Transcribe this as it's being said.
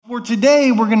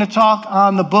today, we're going to talk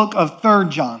on the book of 3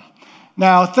 John.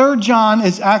 Now, 3 John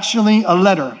is actually a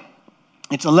letter.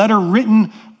 It's a letter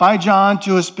written by John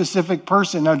to a specific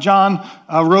person. Now, John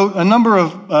wrote a number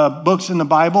of books in the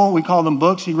Bible. We call them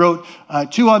books. He wrote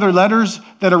 2 other letters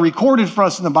that are recorded for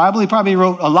us in the Bible. He probably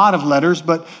wrote a lot of letters,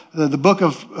 but the book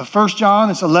of 1 John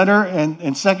is a letter,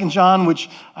 and 2 John, which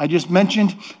I just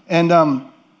mentioned. And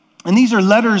these are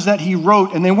letters that he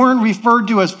wrote, and they weren't referred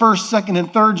to as 1st, 2nd,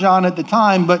 and 3rd John at the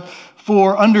time, but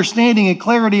for understanding and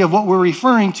clarity of what we're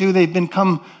referring to, they've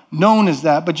become known as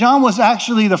that. But John was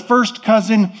actually the first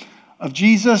cousin of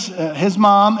Jesus. His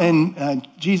mom and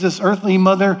Jesus' earthly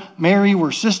mother, Mary,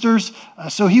 were sisters.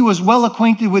 So he was well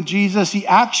acquainted with Jesus. He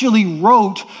actually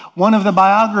wrote one of the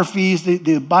biographies,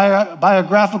 the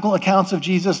biographical accounts of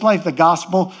Jesus' life, the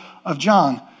Gospel of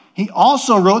John. He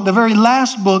also wrote the very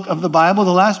last book of the Bible,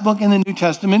 the last book in the New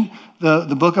Testament,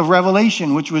 the book of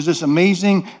Revelation, which was this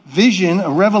amazing vision, a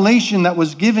revelation that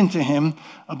was given to him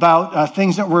about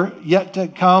things that were yet to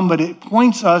come. But it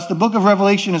points us, the book of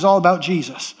Revelation is all about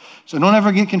Jesus. So don't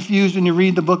ever get confused when you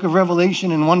read the book of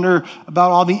Revelation and wonder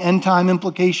about all the end time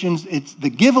implications. It's the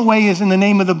giveaway is in the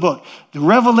name of the book, the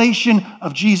revelation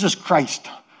of Jesus Christ.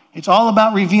 It's all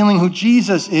about revealing who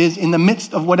Jesus is in the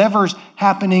midst of whatever's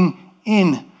happening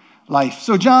in life.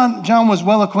 So John was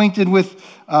well acquainted with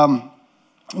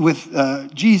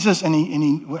Jesus, and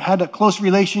he had a close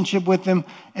relationship with him.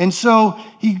 And so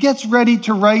he gets ready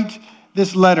to write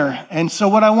this letter. And so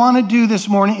what I want to do this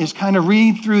morning is kind of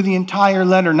read through the entire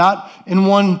letter, not in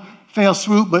one fell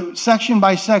swoop, but section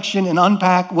by section, and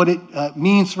unpack what it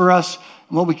means for us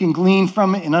and what we can glean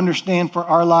from it and understand for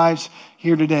our lives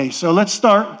here today. So let's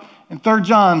start in 3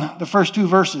 John, the first 2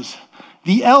 verses.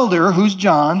 The elder, who's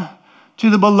John, to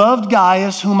the beloved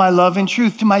Gaius, whom I love in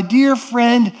truth, to my dear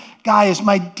friend Gaius,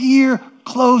 my dear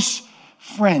close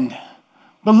friend.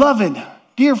 Beloved,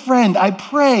 dear friend, I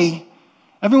pray.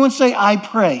 Everyone say, I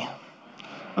pray.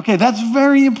 Okay, that's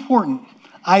very important.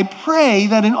 I pray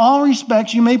that in all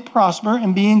respects you may prosper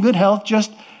and be in good health,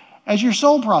 just as your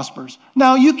soul prospers.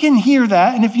 Now, you can hear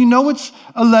that, and if you know it's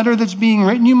a letter that's being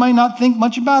written, you might not think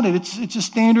much about it. It's a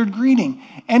standard greeting,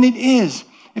 and it is.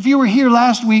 If you were here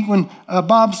last week when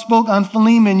Bob spoke on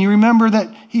Philemon, you remember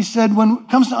that he said when it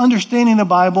comes to understanding the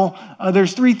Bible,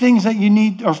 there's 4 things you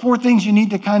need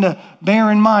to kind of bear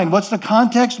in mind. What's the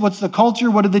context? What's the culture?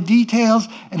 What are the details?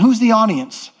 And who's the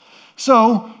audience?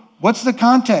 So what's the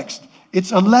context?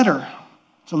 It's a letter.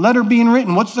 It's a letter being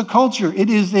written. What's the culture?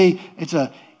 It's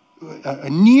a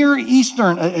Near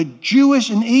Eastern, a Jewish,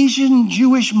 an Asian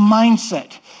Jewish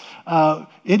mindset.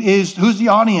 It is, who's the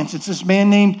audience? It's this man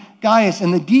named Gaius,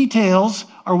 and the details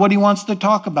are what he wants to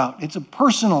talk about. It's a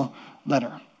personal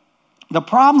letter. The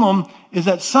problem is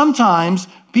that sometimes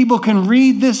people can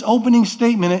read this opening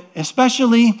statement,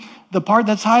 especially the part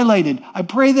that's highlighted. I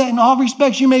pray that in all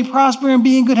respects you may prosper and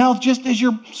be in good health just as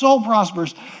your soul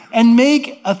prospers, and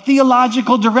make a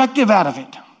theological directive out of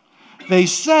it. They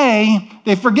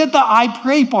forget the I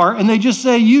pray part, and they just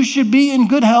say you should be in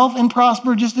good health and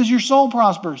prosper just as your soul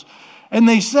prospers. And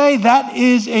they say that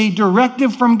is a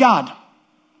directive from God.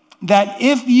 That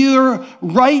if you're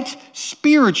right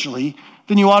spiritually,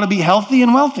 then you ought to be healthy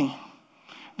and wealthy.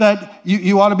 That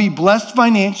you ought to be blessed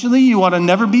financially. You ought to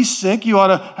never be sick. You ought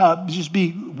to just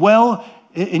be well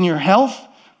in your health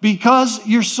because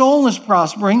your soul is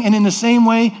prospering, and in the same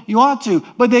way you ought to.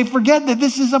 But they forget that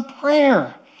this is a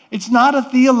prayer. It's not a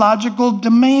theological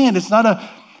demand. It's not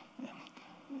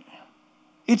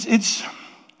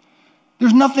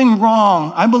there's nothing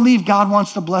wrong. I believe God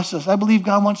wants to bless us. I believe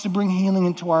God wants to bring healing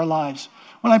into our lives.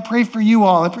 When I pray for you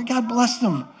all, I pray, God bless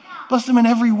them. Bless them in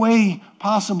every way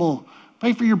possible.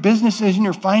 Pray for your businesses and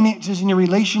your finances and your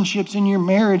relationships and your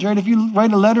marriage. Right? If you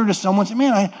write a letter to someone, say,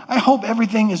 man, I hope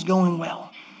everything is going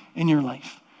well in your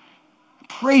life.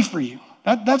 Pray for you.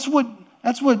 That's what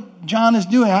John is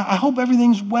doing. I hope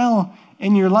everything's well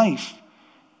in your life.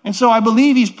 And so I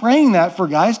believe he's praying that for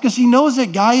Gaius because he knows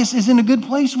that Gaius is in a good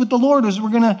place with the Lord, as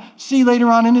we're going to see later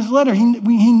on in his letter.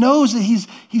 He knows that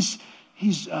he's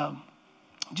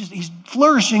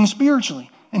flourishing spiritually.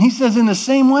 And he says, in the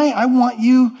same way, I want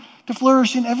you to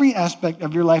flourish in every aspect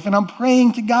of your life. And I'm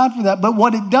praying to God for that. But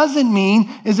what it doesn't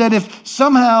mean is that if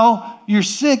somehow you're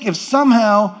sick, if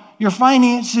somehow your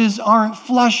finances aren't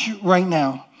flush right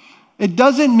now, it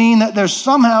doesn't mean that there's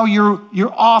somehow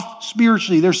you're off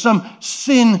spiritually. There's some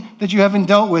sin that you haven't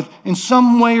dealt with. In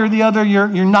some way or the other,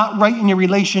 you're not right in your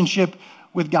relationship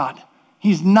with God.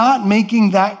 He's not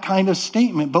making that kind of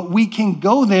statement, but we can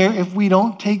go there if we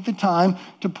don't take the time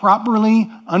to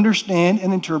properly understand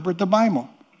and interpret the Bible.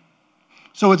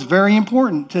 So it's very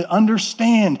important to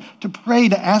understand, to pray,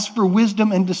 to ask for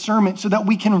wisdom and discernment so that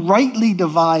we can rightly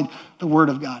divide the Word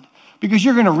of God. Because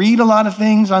you're going to read a lot of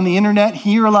things on the internet,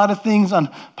 hear a lot of things on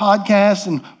podcasts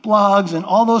and blogs and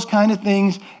all those kind of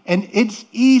things, and it's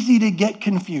easy to get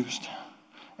confused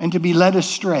and to be led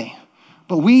astray.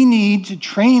 But we need to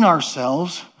train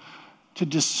ourselves to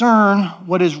discern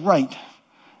what is right.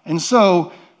 And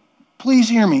so, please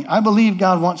hear me. I believe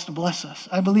God wants to bless us.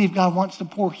 I believe God wants to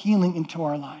pour healing into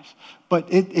our lives. But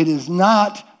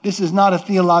this is not a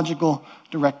theological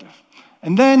directive.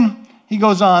 And then he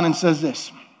goes on and says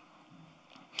this.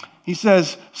 He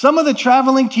says, some of the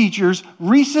traveling teachers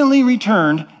recently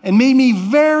returned and made me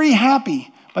very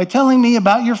happy by telling me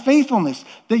about your faithfulness,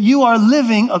 that you are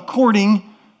living according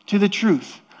to the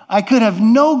truth. I could have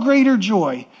no greater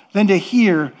joy than to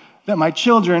hear that my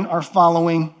children are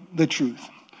following the truth.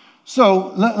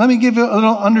 So let me give you a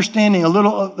little understanding, a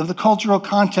little of the cultural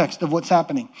context of what's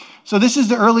happening. So this is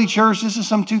the early church. This is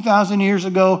some 2,000 years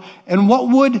ago. And what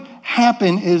would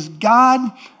happen is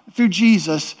God, through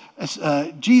Jesus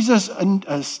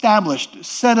established,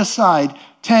 set aside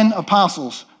 10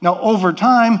 apostles. Now, over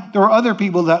time, there were other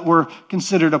people that were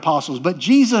considered apostles, but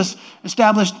Jesus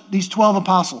established these 12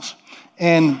 apostles.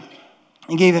 And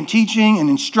he gave them teaching and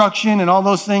instruction and all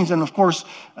those things. And of course,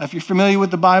 if you're familiar with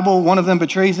the Bible, one of them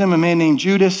betrays him, a man named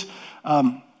Judas.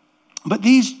 But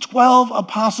these 12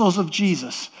 apostles of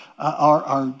Jesus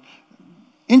are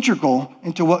integral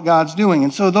into what God's doing.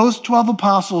 And so those 12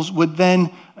 apostles would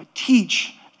then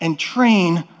teach and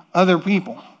train other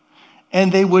people.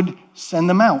 And they would send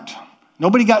them out.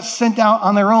 Nobody got sent out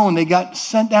on their own. They got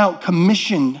sent out,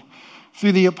 commissioned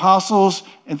through the apostles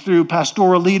and through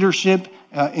pastoral leadership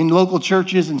in local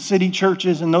churches and city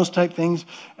churches and those type things.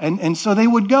 And so they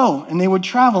would go and they would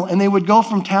travel and they would go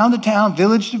from town to town,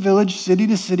 village to village, city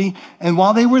to city. And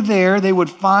while they were there, they would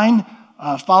find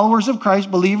followers of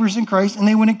Christ, believers in Christ, and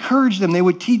they would encourage them. They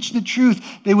would teach the truth.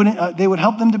 They would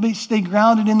help them to stay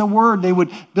grounded in the Word. They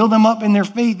would build them up in their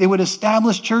faith. They would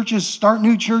establish churches, start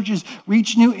new churches,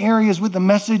 reach new areas with the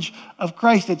message of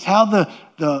Christ. It's how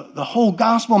the whole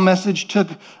gospel message took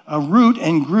a root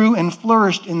and grew and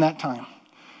flourished in that time.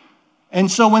 And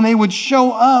so when they would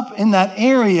show up in that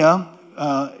area,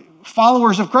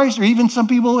 followers of Christ, or even some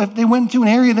people, if they went to an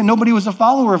area that nobody was a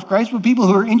follower of Christ, but people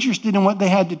who were interested in what they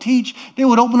had to teach, they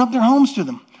would open up their homes to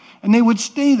them and they would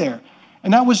stay there.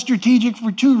 And that was strategic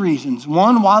for two reasons.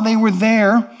 One, while they were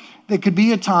there, there could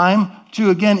be a time to,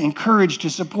 again, encourage, to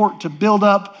support, to build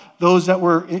up those that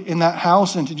were in that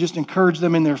house and to just encourage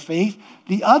them in their faith.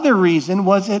 The other reason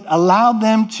was it allowed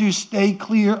them to stay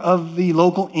clear of the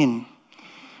local inn.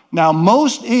 Now,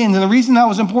 most inns, and the reason that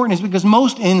was important is because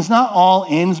most inns, not all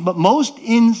inns, but most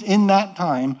inns in that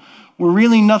time were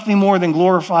really nothing more than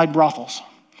glorified brothels.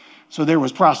 So there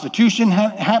was prostitution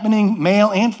happening,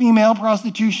 male and female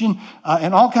prostitution,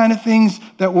 and all kind of things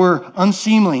that were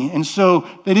unseemly. And so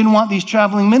they didn't want these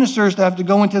traveling ministers to have to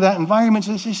go into that environment.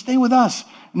 So they say, stay with us.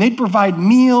 And they'd provide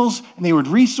meals, and they would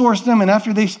resource them. And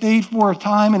after they stayed for a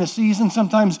time in a season,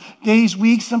 sometimes days,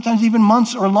 weeks, sometimes even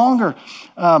months or longer,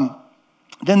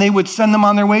 then they would send them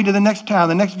on their way to the next town,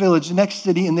 the next village, the next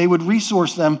city, and they would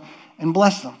resource them and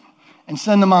bless them and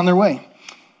send them on their way.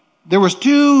 There was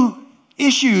two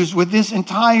issues with this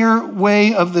entire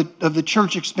way of the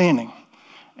church expanding.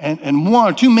 And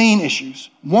two main issues.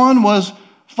 One was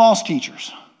false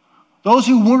teachers. Those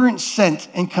who weren't sent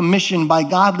and commissioned by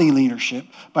godly leadership,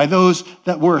 by those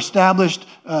that were established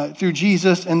through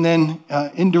Jesus and then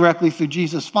indirectly through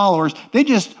Jesus' followers, they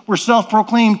just were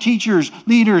self-proclaimed teachers,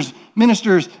 leaders,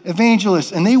 ministers,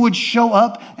 evangelists, and they would show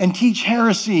up and teach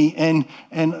heresy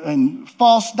and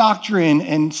false doctrine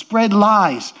and spread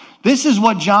lies. This is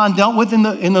what John dealt with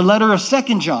in the letter of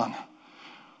 2 John.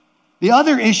 The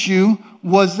other issue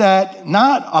was that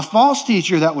not a false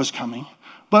teacher that was coming,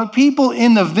 but people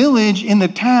in the village, in the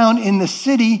town, in the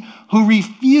city who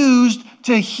refused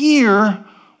to hear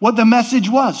what the message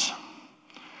was.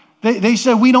 They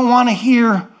said, we don't want to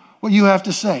hear what you have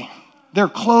to say. They're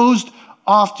closed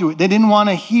off to it. They didn't want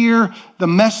to hear the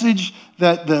message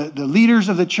that the leaders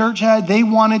of the church had. They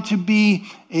wanted to be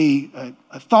a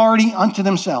authority unto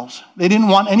themselves. They didn't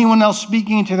want anyone else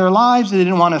speaking into their lives. They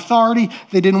didn't want authority.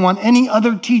 They didn't want any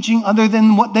other teaching other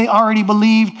than what they already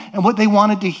believed and what they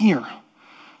wanted to hear.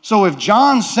 So if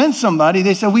John sent somebody,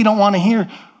 they said, we don't want to hear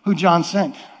who John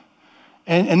sent.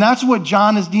 And that's what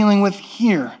John is dealing with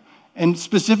here. And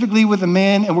specifically with a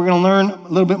man, and we're going to learn a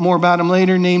little bit more about him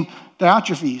later, named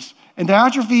Diotrephes. And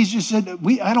Diotrephes just said,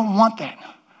 I don't want that.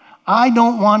 I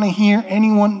don't want to hear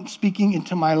anyone speaking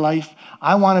into my life.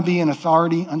 I want to be an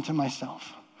authority unto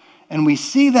myself. And we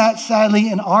see that, sadly,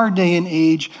 in our day and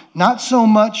age, not so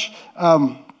much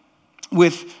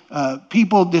with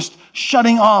people just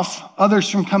shutting off others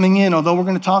from coming in, although we're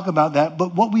going to talk about that.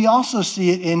 But what we also see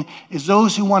it in is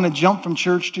those who want to jump from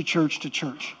church to church to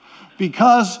church.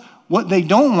 Because what they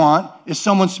don't want is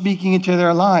someone speaking into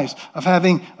their lives, of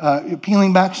having,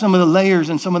 peeling back some of the layers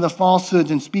and some of the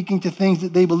falsehoods and speaking to things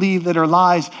that they believe that are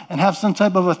lies, and have some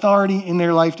type of authority in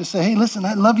their life to say, hey, listen,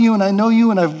 I love you and I know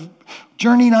you and I've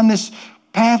journeyed on this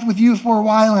path with you for a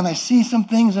while and I see some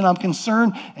things and I'm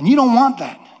concerned, and you don't want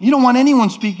that. You don't want anyone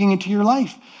speaking into your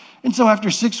life. And so after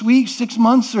 6 weeks, 6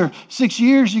 months, or 6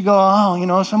 years, you go,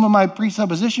 oh, some of my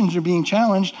presuppositions are being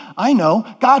challenged. I know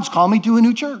God's called me to a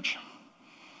new church.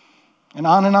 And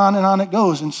on and on and on it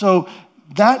goes. And so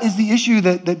that is the issue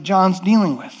that John's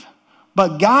dealing with.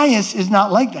 But Gaius is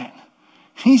not like that.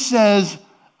 He says,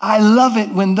 I love it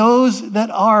when those that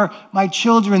are my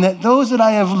children, that those that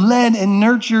I have led and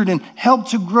nurtured and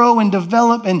helped to grow and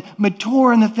develop and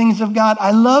mature in the things of God,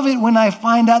 I love it when I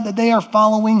find out that they are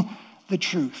following the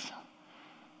truth.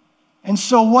 And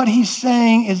so what he's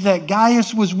saying is that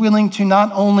Gaius was willing to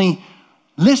not only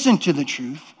listen to the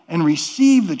truth and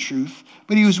receive the truth,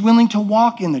 but he was willing to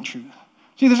walk in the truth.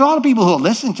 See, there's a lot of people who will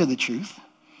listen to the truth,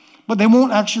 but they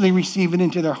won't actually receive it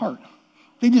into their heart.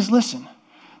 They just listen.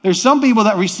 There's some people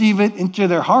that receive it into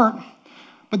their heart,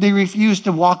 but they refuse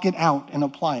to walk it out and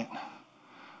apply it.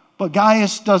 But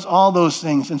Gaius does all those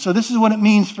things. And so this is what it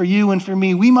means for you and for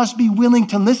me. We must be willing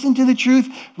to listen to the truth,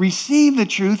 receive the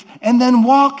truth, and then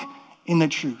walk in the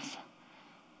truth.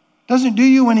 Doesn't do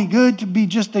you any good to be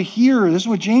just a hearer. This is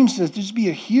what James says, just be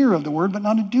a hearer of the word, but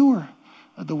not a doer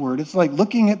of the word. It's like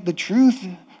looking at the truth,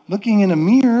 looking in a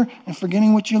mirror and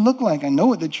forgetting what you look like. I know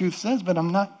what the truth says, but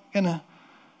I'm not going to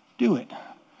do it.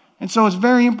 And so it's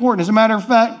very important. As a matter of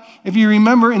fact, if you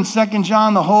remember in 2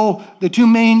 John, the two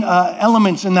main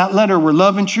elements in that letter were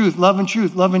love and truth, love and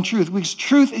truth, love and truth, because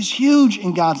truth is huge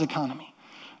in God's economy.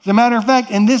 As a matter of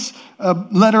fact, in this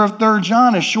letter of 3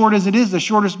 John, as short as it is, the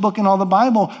shortest book in all the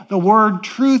Bible, the word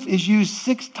truth is used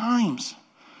 6 times.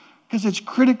 Because it's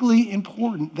critically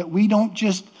important that we don't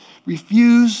just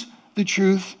refuse the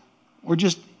truth or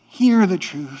just hear the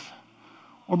truth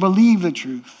or believe the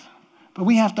truth. But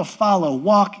we have to follow,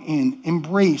 walk in,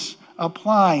 embrace,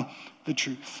 apply the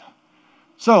truth.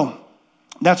 So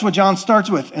that's what John starts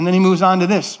with. And then he moves on to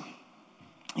this.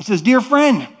 He says, dear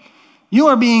friend, you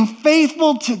are being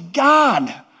faithful to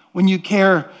God when you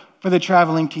care for the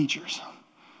traveling teachers.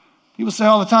 People say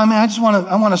all the time, man,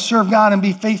 I want to serve God and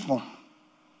be faithful.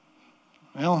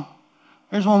 Well,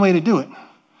 there's one way to do it.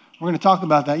 We're going to talk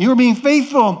about that. You are being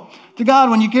faithful to God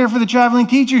when you care for the traveling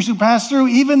teachers who pass through,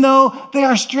 even though they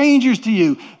are strangers to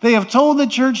you. They have told the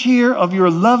church here of your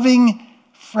loving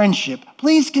friendship.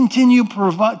 Please continue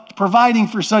providing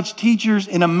for such teachers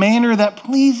in a manner that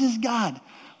pleases God,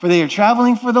 for they are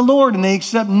traveling for the Lord and they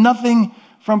accept nothing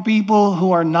from people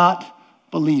who are not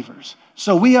believers.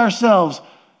 So we ourselves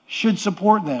should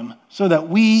support them so that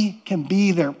we can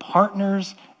be their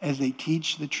partners as they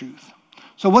teach the truth.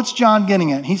 So what's John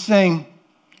getting at? He's saying,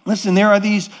 listen, there are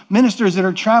these ministers that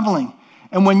are traveling,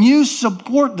 and when you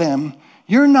support them,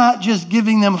 you're not just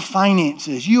giving them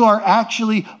finances. You are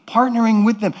actually partnering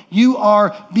with them. You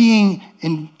are being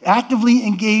actively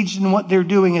engaged in what they're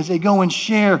doing as they go and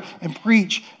share and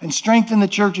preach and strengthen the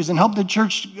churches and help the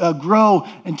church grow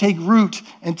and take root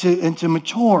and to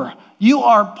mature. You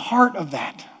are part of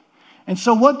that. And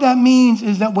so what that means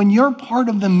is that when you're part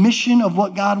of the mission of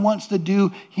what God wants to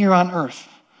do here on earth,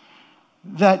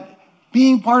 that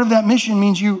being part of that mission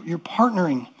means you're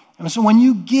partnering. And so when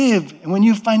you give and when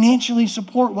you financially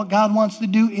support what God wants to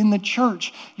do in the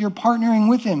church, you're partnering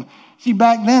with him. See,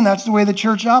 back then, that's the way the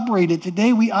church operated.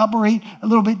 Today, we operate a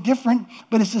little bit different,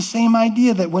 but it's the same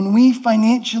idea that when we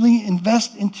financially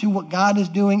invest into what God is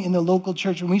doing in the local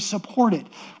church, when we support it,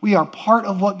 we are part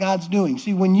of what God's doing.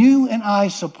 See, when you and I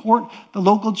support the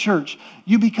local church,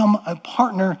 you become a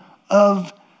partner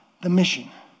of the mission.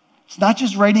 It's not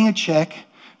just writing a check.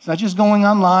 It's not just going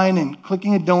online and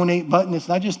clicking a donate button. It's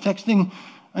not just texting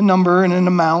a number and an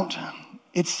amount.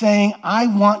 It's saying, I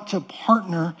want to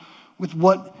partner with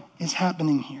what is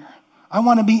happening here. I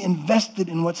want to be invested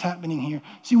in what's happening here.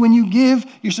 See, when you give,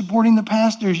 you're supporting the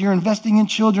pastors, you're investing in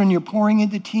children, you're pouring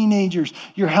into teenagers,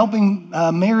 you're helping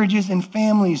marriages and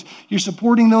families, you're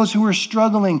supporting those who are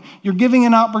struggling, you're giving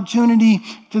an opportunity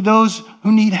to those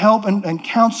who need help and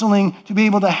counseling to be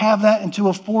able to have that and to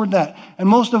afford that. And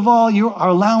most of all, you are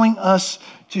allowing us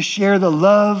to share the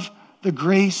love, the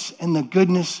grace, and the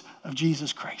goodness of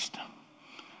Jesus Christ.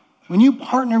 When you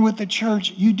partner with the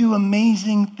church, you do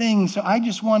amazing things. So I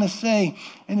just want to say,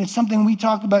 and it's something we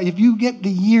talk about, if you get the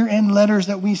year-end letters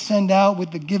that we send out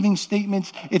with the giving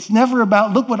statements, it's never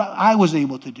about, look what I was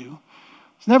able to do.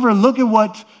 It's never look at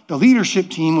what the leadership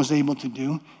team was able to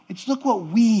do. It's look what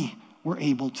we were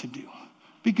able to do.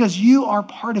 Because you are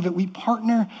part of it. We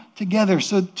partner together.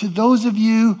 So to those of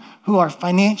you who are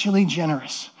financially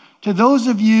generous, to those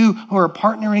of you who are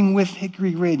partnering with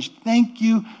Hickory Ridge, thank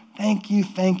you, thank you,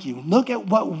 thank you. Look at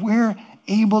what we're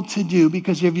able to do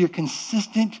because of your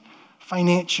consistent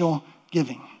financial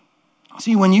giving.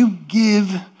 See, when you give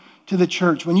to the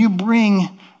church, when you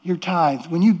bring your tithe,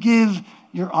 when you give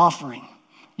your offering,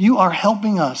 you are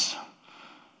helping us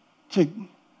to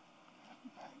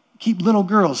keep little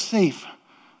girls safe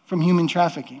from human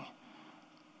trafficking.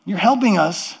 You're helping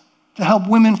us to help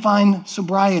women find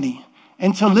sobriety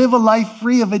and to live a life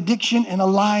free of addiction and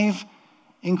alive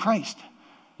in Christ.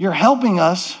 You're helping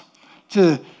us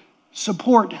to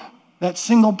support that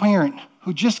single parent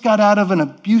who just got out of an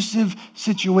abusive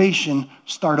situation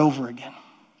start over again.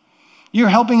 You're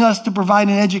helping us to provide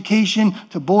an education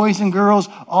to boys and girls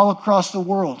all across the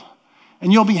world.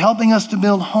 And you'll be helping us to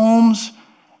build homes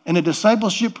and a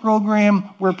discipleship program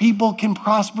where people can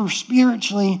prosper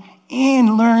spiritually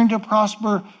and learn to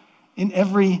prosper in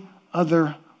every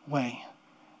other way.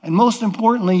 And most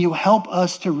importantly, you help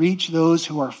us to reach those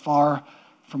who are far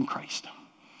from Christ.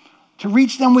 To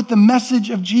reach them with the message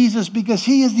of Jesus because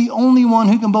he is the only one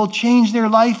who can both change their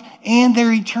life and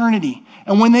their eternity.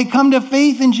 And when they come to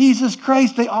faith in Jesus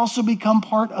Christ, they also become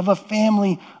part of a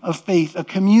family of faith, a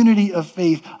community of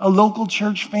faith, a local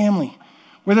church family,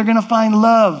 where they're going to find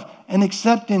love and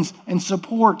acceptance and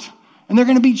support. And they're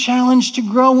going to be challenged to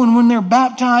grow. And when they're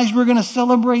baptized, we're going to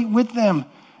celebrate with them.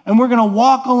 And we're going to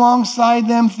walk alongside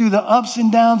them through the ups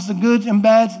and downs, the goods and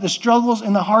bads, the struggles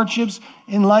and the hardships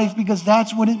in life, because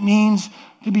that's what it means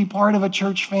to be part of a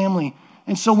church family.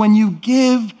 And so when you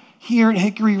give here at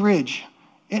Hickory Ridge,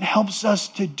 it helps us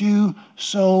to do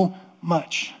so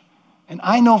much. And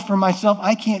I know for myself,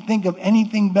 I can't think of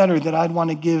anything better that I'd want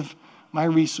to give my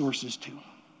resources to.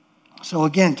 So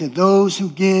again, to those who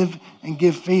give and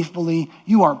give faithfully,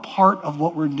 you are part of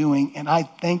what we're doing. And I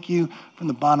thank you from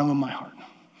the bottom of my heart.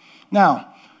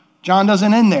 Now, John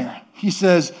doesn't end there. He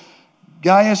says,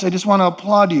 Gaius, I just want to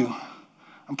applaud you.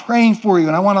 I'm praying for you,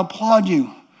 and I want to applaud you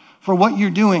for what you're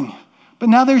doing. But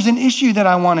now there's an issue that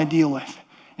I want to deal with,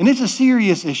 and it's a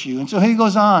serious issue. And so he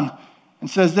goes on and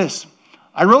says this,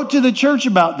 I wrote to the church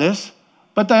about this,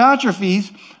 but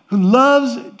Diotrephes, who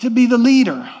loves to be the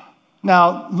leader.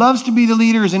 Now, loves to be the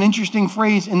leader is an interesting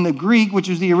phrase in the Greek, which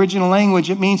is the original language.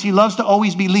 It means he loves to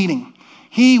always be leading.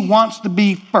 He wants to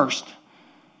be first.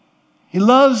 He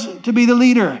loves to be the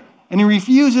leader, and he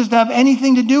refuses to have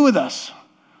anything to do with us.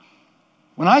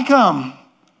 When I come,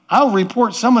 I'll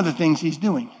report some of the things he's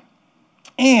doing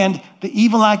and the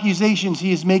evil accusations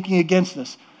he is making against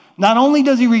us. Not only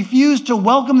does he refuse to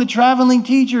welcome the traveling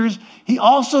teachers, he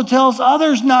also tells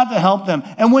others not to help them.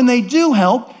 And when they do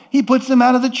help, he puts them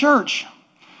out of the church.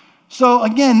 So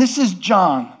again, this is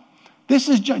John.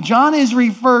 John is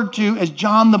referred to as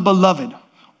John the Beloved,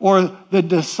 or the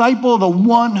disciple, the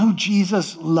one who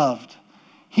Jesus loved.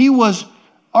 He was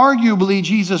arguably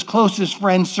Jesus' closest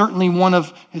friend, certainly one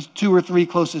of his 2 or 3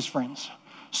 closest friends.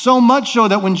 So much so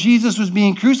that when Jesus was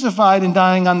being crucified and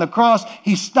dying on the cross,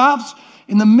 he stops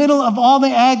in the middle of all the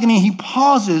agony. He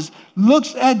pauses,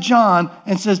 looks at John,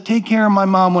 and says, take care of my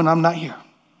mom when I'm not here.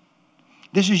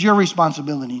 This is your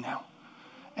responsibility now.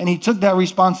 And he took that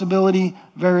responsibility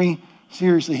very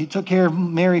seriously. He took care of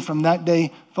Mary from that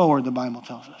day forward, the Bible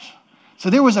tells us. So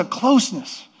there was a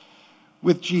closeness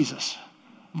with Jesus.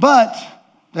 But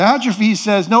Diotrephes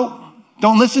says, nope,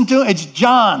 don't listen to it. It's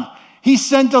John. He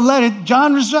sent a letter.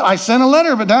 I sent a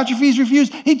letter, but Diotrephes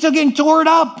refused. He took it and tore it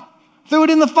up, threw it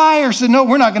in the fire, said, no,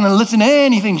 we're not going to listen to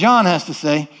anything John has to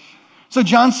say. So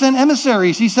John sent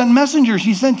emissaries. He sent messengers.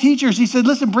 He sent teachers. He said,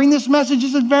 listen, bring this message.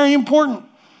 This is very important.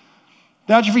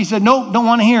 Diotrephes said, nope, don't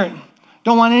want to hear it.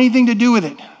 Don't want anything to do with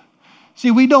it. See,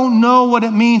 we don't know what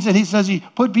it means that he says he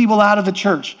put people out of the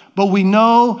church, but we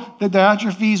know that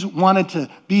Diotrephes wanted to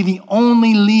be the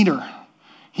only leader.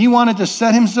 He wanted to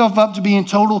set himself up to be in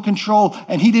total control,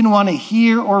 and he didn't want to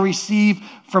hear or receive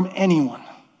from anyone.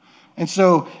 And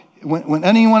so when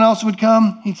anyone else would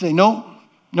come, he'd say, nope,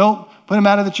 put him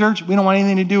out of the church. We don't want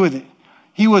anything to do with it.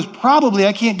 He was probably,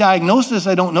 I can't diagnose this,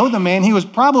 I don't know the man, he was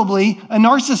probably a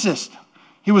narcissist.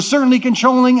 He was certainly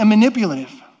controlling and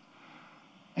manipulative.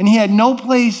 And he had no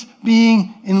place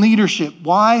being in leadership.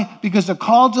 Why? Because the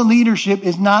call to leadership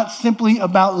is not simply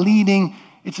about leading,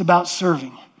 it's about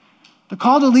serving. The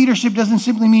call to leadership doesn't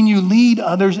simply mean you lead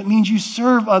others. It means you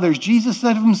serve others. Jesus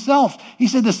said of himself, he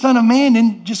said the Son of Man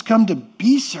didn't just come to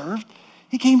be served.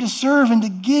 He came to serve and to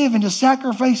give and to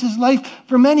sacrifice his life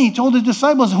for many. He told his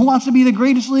disciples, who wants to be the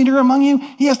greatest leader among you?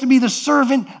 He has to be the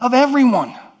servant of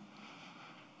everyone.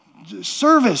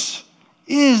 Service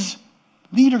is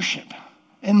leadership.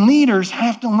 And leaders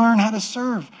have to learn how to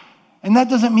serve. And that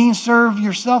doesn't mean serve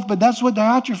yourself, but that's what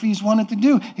Diotrephes wanted to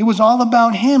do. It was all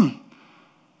about him.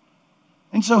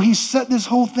 And so he set this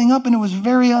whole thing up, and it was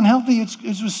very unhealthy. It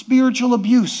was spiritual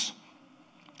abuse.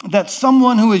 That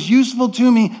someone who is useful to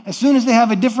me, as soon as they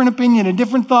have a different opinion, a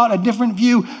different thought, a different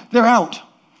view, they're out.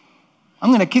 I'm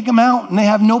going to kick them out, and they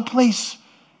have no place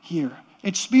here.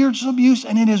 It's spiritual abuse,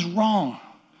 and it is wrong.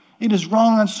 It is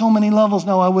wrong on so many levels.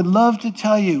 Now, I would love to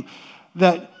tell you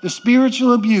that the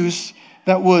spiritual abuse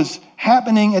that was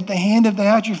happening at the hand of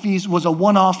Diotrephes was a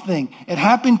one-off thing. It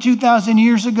happened 2,000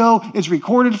 years ago. It's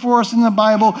recorded for us in the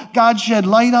Bible. God shed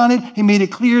light on it. He made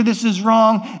it clear this is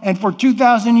wrong. And for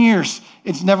 2,000 years,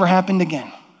 it's never happened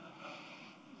again.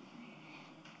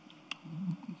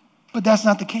 But that's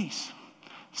not the case.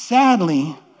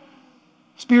 Sadly,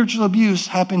 spiritual abuse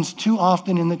happens too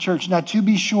often in the church. Now, to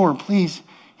be sure, please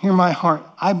hear my heart.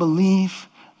 I believe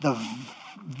the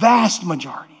vast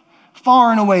majority,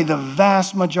 far and away, the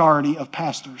vast majority of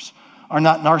pastors are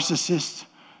not narcissists.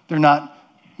 They're not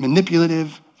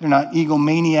manipulative. They're not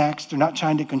egomaniacs. They're not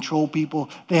trying to control people.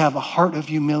 They have a heart of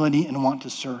humility and want to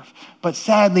serve. But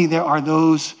sadly, there are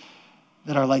those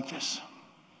that are like this.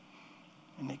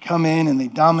 And they come in and they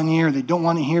domineer. They don't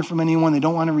want to hear from anyone. They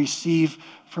don't want to receive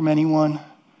from anyone.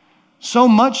 So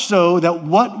much so that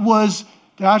what was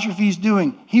Diotrephes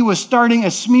doing? He was starting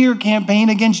a smear campaign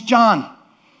against John.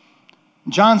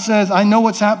 John says, I know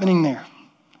what's happening there,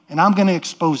 and I'm going to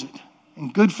expose it.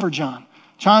 And good for John.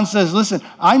 John says, listen,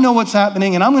 I know what's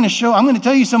happening, and I'm going to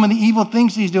tell you some of the evil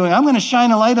things he's doing. I'm going to shine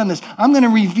a light on this. I'm going to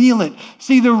reveal it.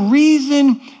 See, the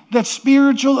reason that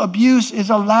spiritual abuse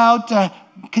is allowed to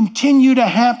continue to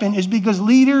happen is because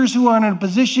leaders who are in a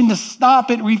position to stop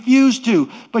it refuse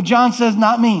to. But John says,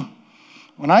 not me.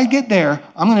 When I get there,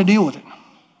 I'm going to deal with it.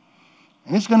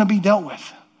 And it's going to be dealt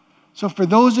with. So for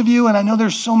those of you, and I know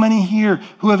there's so many here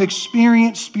who have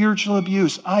experienced spiritual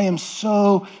abuse, I am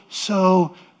so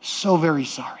very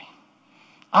sorry.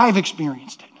 I've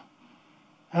experienced it.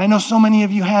 And I know so many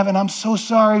of you have, and I'm so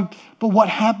sorry, but what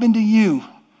happened to you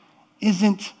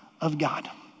isn't of God.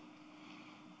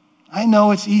 I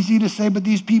know it's easy to say, but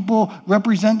these people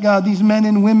represent God. These men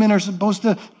and women are supposed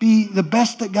to be the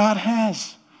best that God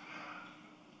has.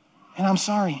 And I'm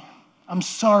sorry. I'm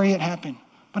sorry it happened.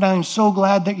 But I'm so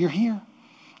glad that you're here.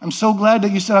 I'm so glad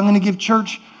that you said, I'm going to give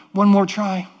church one more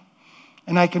try.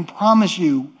 And I can promise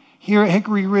you, here at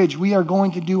Hickory Ridge, we are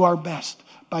going to do our best,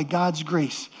 by God's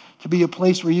grace, to be a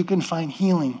place where you can find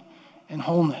healing and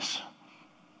wholeness,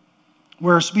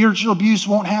 where spiritual abuse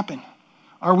won't happen.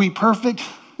 Are we perfect?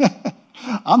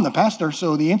 I'm the pastor,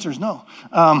 so the answer is no,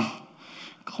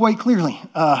 quite clearly.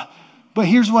 But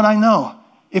here's what I know.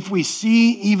 If we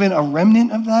see even a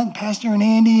remnant of that, Pastor and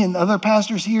Andy and the other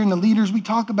pastors here and the leaders, we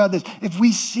talk about this. If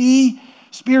we see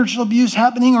spiritual abuse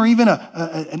happening or even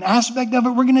an aspect of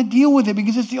it, we're going to deal with it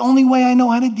because it's the only way I know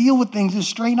how to deal with things is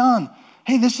straight on.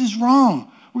 Hey, this is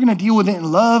wrong. We're going to deal with it in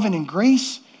love and in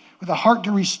grace with a heart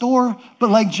to restore. But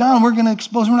like John, we're going to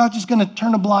expose. We're not just going to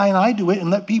turn a blind eye to it and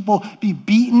let people be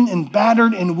beaten and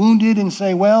battered and wounded and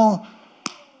say, well,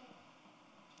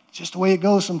 it's just the way it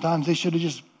goes sometimes. They should have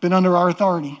just been under our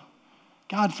authority.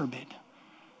 God forbid.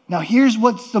 Now, here's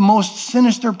what's the most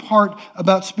sinister part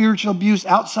about spiritual abuse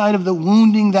outside of the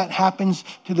wounding that happens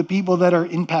to the people that are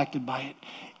impacted by it.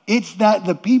 It's that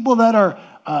the people that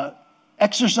are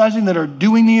exercising, that are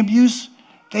doing the abuse,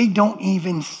 they don't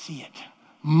even see it.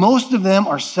 Most of them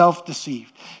are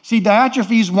self-deceived. See,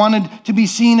 Diotrephes wanted to be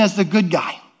seen as the good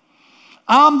guy.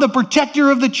 I'm the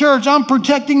protector of the church. I'm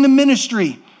protecting the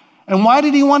ministry. And why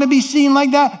did he want to be seen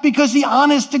like that? Because he,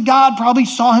 honest to God, probably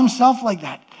saw himself like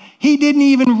that. He didn't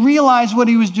even realize what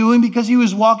he was doing because he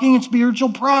was walking in spiritual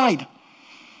pride.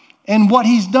 And what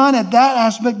he's done at that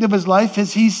aspect of his life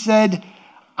is he said,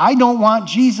 I don't want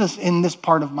Jesus in this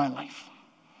part of my life.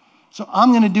 So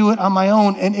I'm going to do it on my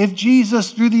own. And if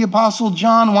Jesus, through the Apostle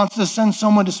John, wants to send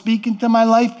someone to speak into my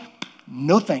life,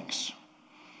 no thanks.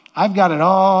 I've got it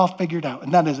all figured out.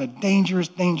 And that is a dangerous,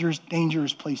 dangerous,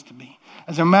 dangerous place to be.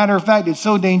 As a matter of fact, it's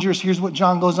so dangerous. Here's what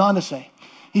John goes on to say.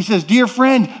 He says, dear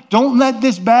friend, don't let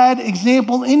this bad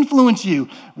example influence you.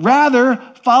 Rather,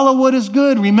 follow what is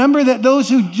good. Remember that those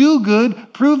who do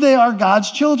good prove they are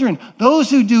God's children. Those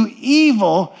who do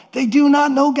evil, they do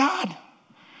not know God.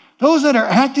 Those that are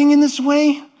acting in this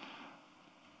way,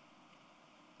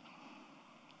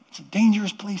 It's a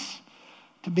dangerous place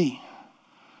to be.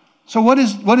 So what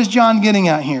is John getting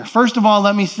at here? First of all,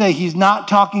 let me say he's not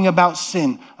talking about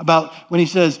sin, about when he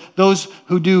says those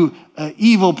who do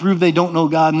evil prove they don't know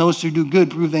God and those who do good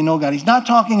prove they know God. He's not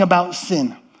talking about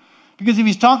sin. Because if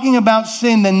he's talking about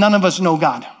sin, then none of us know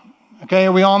God. Okay,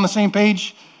 are we all on the same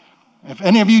page? If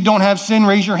any of you don't have sin,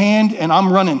 raise your hand, and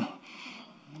I'm running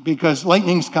because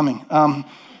lightning's coming.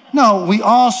 No, we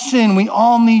all sin. We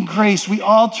all need grace. We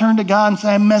all turn to God and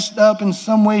say, I messed up in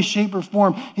some way, shape, or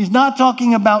form. He's not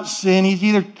talking about sin.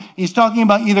 He's talking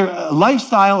about either a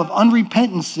lifestyle of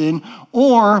unrepentant sin,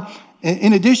 or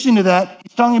in addition to that,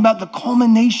 he's talking about the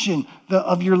culmination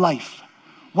of your life.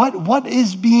 What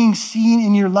is being seen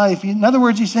in your life? In other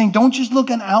words, he's saying, don't just look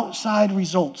at outside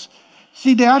results.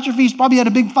 See, Diotrephes probably had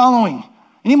a big following,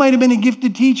 and he might have been a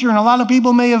gifted teacher, and a lot of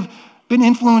people may have been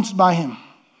influenced by him.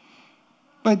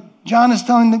 But John is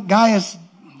telling the Gaius,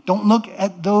 don't look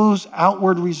at those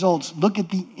outward results. Look at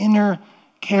the inner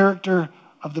character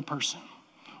of the person.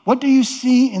 What do you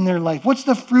see in their life? What's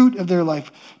the fruit of their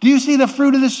life? Do you see the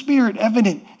fruit of the Spirit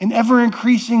evident in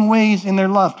ever-increasing ways in their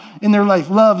life?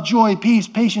 Love, joy, peace,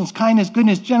 patience, kindness,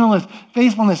 goodness, gentleness,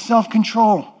 faithfulness,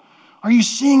 self-control. Are you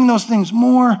seeing those things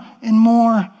more and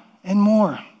more and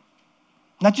more?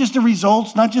 Not just the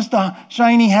results, not just the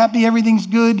shiny, happy, everything's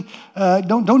good.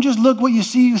 Don't just look what you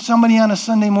see with somebody on a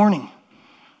Sunday morning.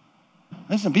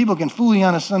 Listen, people can fool you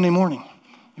on a Sunday morning.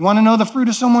 You want to know the fruit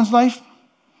of someone's life?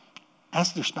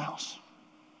 Ask their spouse.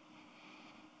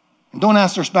 And don't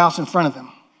ask their spouse in front of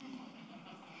them.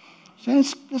 Say,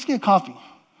 let's get coffee.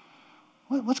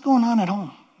 What's going on at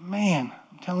home? Man,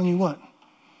 I'm telling you what.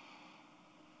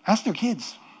 Ask their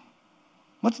kids.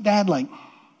 What's dad like?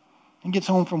 And gets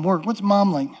home from work. What's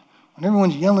mom like? When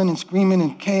everyone's yelling and screaming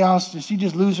and chaos, does she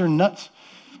just lose her nuts?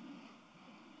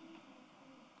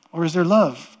 Or is there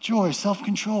love, joy,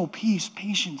 self-control, peace,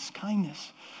 patience,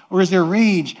 kindness? Or is there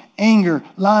rage, anger,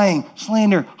 lying,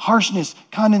 slander, harshness,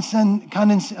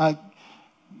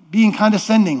 being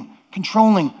condescending,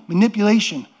 controlling,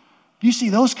 manipulation? If you see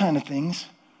those kind of things,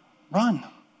 run.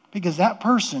 Because that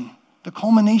person, the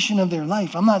culmination of their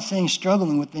life, I'm not saying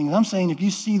struggling with things. I'm saying if you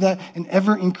see that in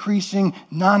ever-increasing,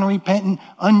 non-repentant,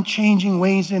 unchanging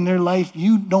ways in their life,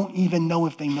 you don't even know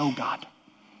if they know God.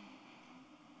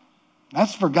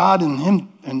 That's for God and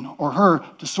him or her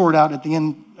to sort out at the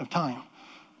end of time.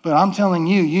 But I'm telling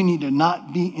you, you need to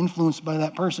not be influenced by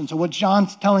that person. So what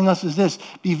John's telling us is this: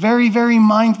 be very, very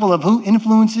mindful of who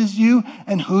influences you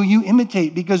and who you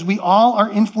imitate, because we all are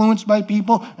influenced by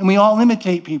people and we all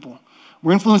imitate people.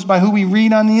 We're influenced by who we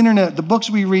read on the internet, the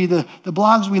books we read, the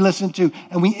blogs we listen to,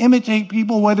 and we imitate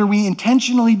people whether we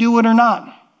intentionally do it or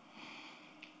not.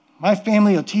 My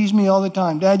family will tease me all the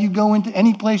time. Dad, you go into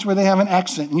any place where they have an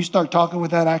accent and you start talking with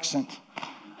that accent.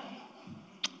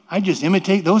 I just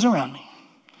imitate those around me.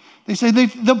 They say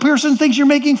the person thinks you're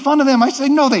making fun of them. I say,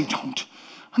 no, they don't.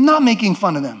 I'm not making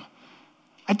fun of them.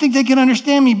 I think they can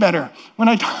understand me better when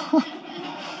I talk.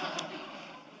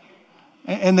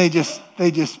 And they just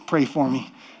pray for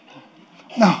me.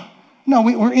 No,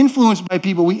 we're influenced by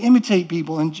people. We imitate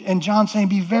people. And John's saying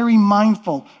be very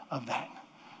mindful of that,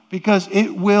 because it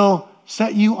will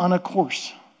set you on a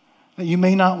course that you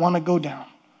may not want to go down.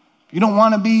 If you don't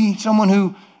want to be someone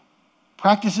who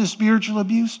practices spiritual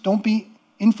abuse, don't be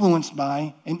influenced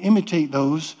by and imitate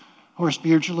those who are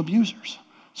spiritual abusers.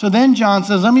 So then John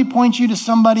says, let me point you to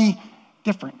somebody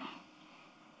different.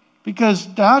 Because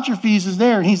Diotrephes is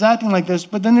there and he's acting like this,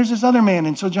 but then there's this other man.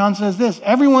 And so John says this: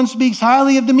 everyone speaks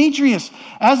highly of Demetrius,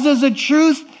 as does the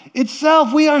truth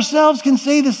itself. We ourselves can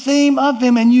say the same of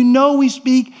him, and you know we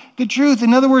speak the truth.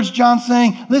 In other words, John's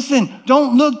saying, listen,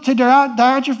 don't look to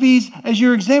Diotrephes as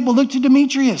your example. Look to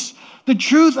Demetrius. The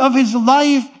truth of his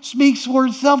life speaks for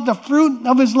itself. The fruit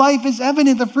of his life is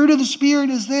evident. The fruit of the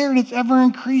Spirit is there, and it's ever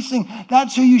increasing.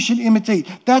 That's who you should imitate.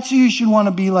 That's who you should want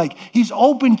to be like. He's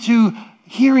open to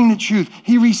hearing the truth.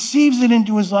 He receives it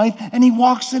into his life, and he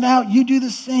walks it out. You do the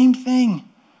same thing.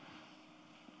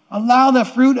 Allow the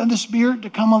fruit of the Spirit to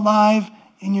come alive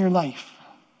in your life.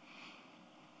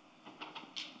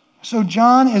 So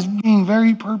John is being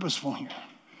very purposeful here,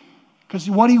 because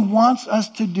what he wants us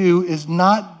to do is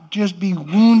not just be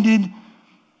wounded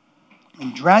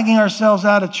and dragging ourselves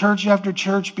out of church after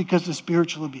church because of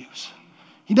spiritual abuse.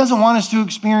 He doesn't want us to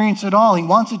experience it all. He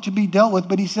wants it to be dealt with,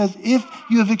 but he says, if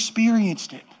you have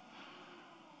experienced it,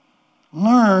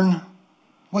 learn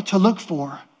what to look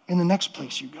for in the next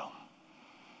place you go.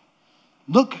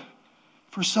 Look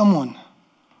for someone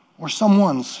or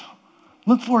someones.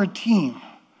 Look for a team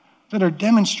that are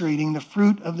demonstrating the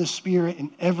fruit of the Spirit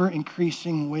in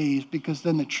ever-increasing ways, because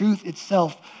then the truth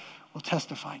itself will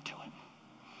testify to it.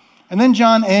 And then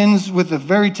John ends with a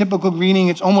very typical greeting.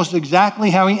 It's almost exactly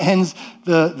how he ends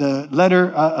the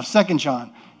letter of 2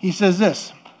 John. He says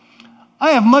this,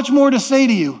 I have much more to say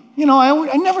to you. You know,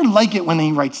 I never like it when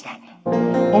he writes that.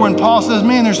 Or when Paul says,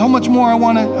 man, there's so much more I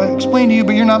want to explain to you,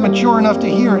 but you're not mature enough to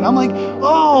hear it. I'm like,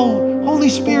 oh, Holy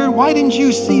Spirit, why didn't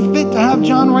you see fit to have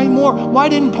John write more? Why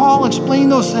didn't Paul explain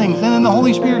those things? And then the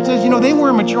Holy Spirit says, you know, they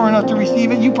weren't mature enough to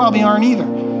receive it. You probably aren't either.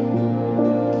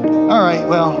 All right,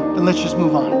 well, then let's just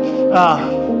move on.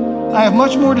 I have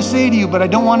much more to say to you, but I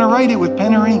don't want to write it with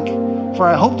pen or ink, for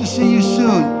I hope to see you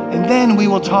soon, and then we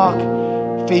will talk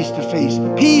face to face.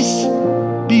 Peace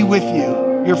be with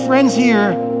you. Your friends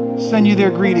here send you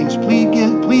their greetings.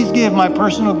 Please give my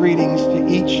personal greetings to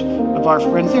each of our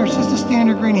friends. There's just a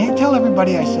standard greeting. Hey, tell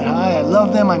everybody I said hi. I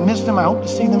love them. I miss them. I hope to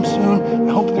see them soon.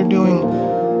 I hope they're doing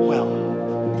well.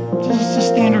 Just a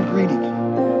standard greeting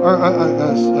or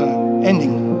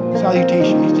ending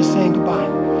salutation. He's just saying goodbye.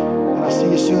 And I'll see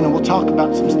you soon. And we'll talk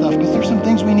about some stuff because there's some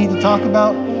things we need to talk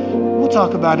about. We'll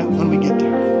talk about it when we get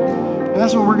there. And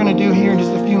that's what we're going to do here in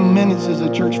just a few minutes as a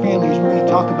church family. Is we're going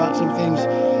to talk about some things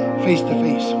face to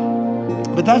face.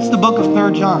 But that's the book of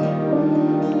 3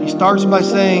 John. He starts by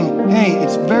saying, hey,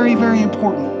 it's very, very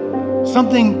important.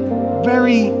 Something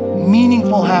very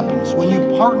meaningful happens when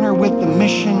you partner with the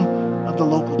mission of the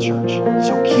local church.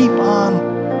 So keep on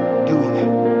doing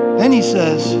that. Then he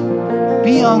says,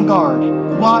 be on guard.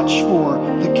 Watch for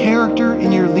the character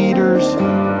in your leaders.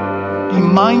 Be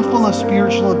mindful of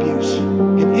spiritual abuse.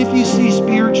 And if you see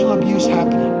spiritual abuse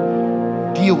happening,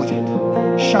 deal with it.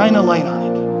 Shine a light on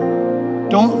it.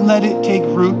 Don't let it take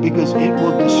root because it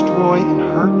will destroy and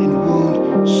hurt and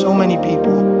wound so many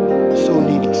people so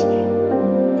needlessly.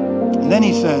 And then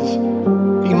he says,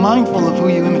 be mindful of who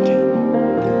you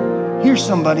imitate. Here's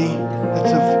somebody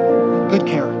that's of good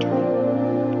character.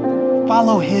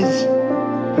 Follow his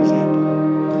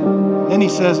example. Then he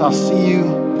says, I'll see you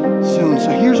soon. So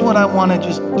here's what I want to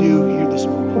just do here this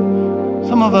morning.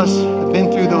 Some of us have been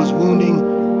through those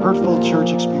wounding, hurtful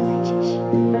church experiences.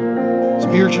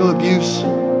 Spiritual abuse,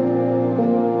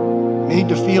 made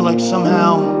to feel like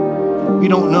somehow we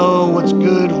don't know what's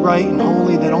good, right, and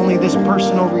holy, that only this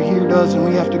person over here does, and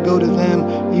we have to go to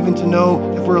them even to know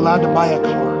if we're allowed to buy a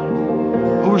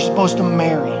car, who we're supposed to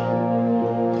marry,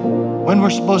 when we're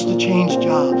supposed to change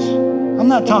jobs. I'm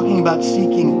not talking about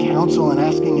seeking counsel and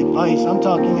asking advice. I'm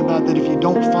talking about that if you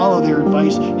don't follow their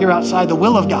advice, you're outside the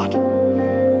will of God.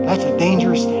 That's a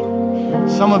dangerous thing.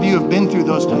 Some of you have been through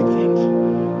those type things.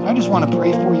 I just want to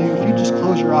pray for you. If you just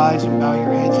close your eyes and bow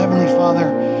your heads. Heavenly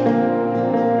Father,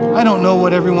 I don't know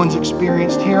what everyone's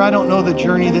experienced here. I don't know the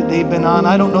journey that they've been on.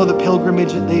 I don't know the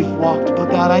pilgrimage that they've walked.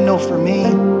 But God, I know for me,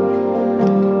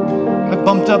 I've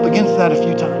bumped up against that a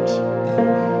few times.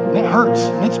 And it hurts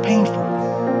and it's painful.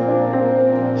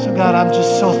 So God, I'm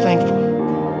just so thankful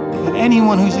that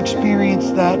anyone who's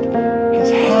experienced that has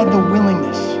had the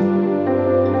willingness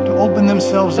to open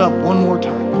themselves up one more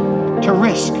time, to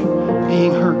risk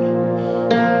being hurt,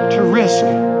 to risk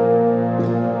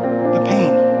the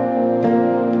pain.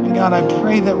 And God, I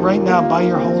pray that right now by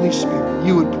your Holy Spirit,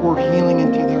 you would pour healing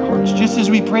into their hearts. Just as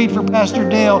we prayed for Pastor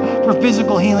Dale for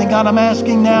physical healing, God, I'm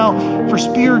asking now for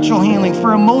spiritual healing,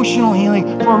 for emotional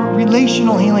healing, for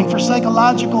relational healing, for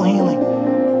psychological healing.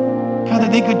 God,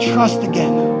 that they could trust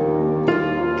again.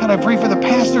 God, I pray for the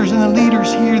pastors and the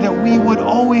leaders here that we would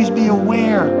always be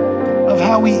aware of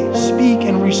how we speak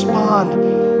and respond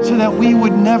so that we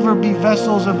would never be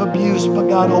vessels of abuse, but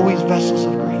God, always vessels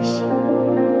of grace.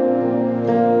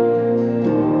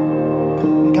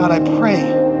 And God, I pray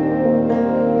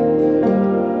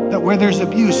that where there's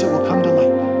abuse, it will come to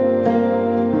light.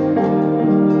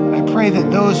 And I pray that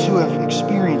those who have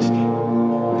experienced it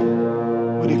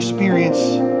would experience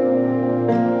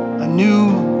a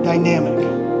new dynamic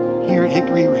here at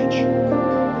Hickory Ridge.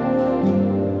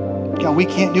 God, we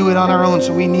can't do it on our own,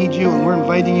 so we need you, and we're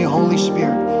inviting you, Holy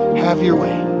Spirit, have your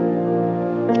way.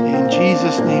 In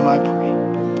Jesus' name I pray.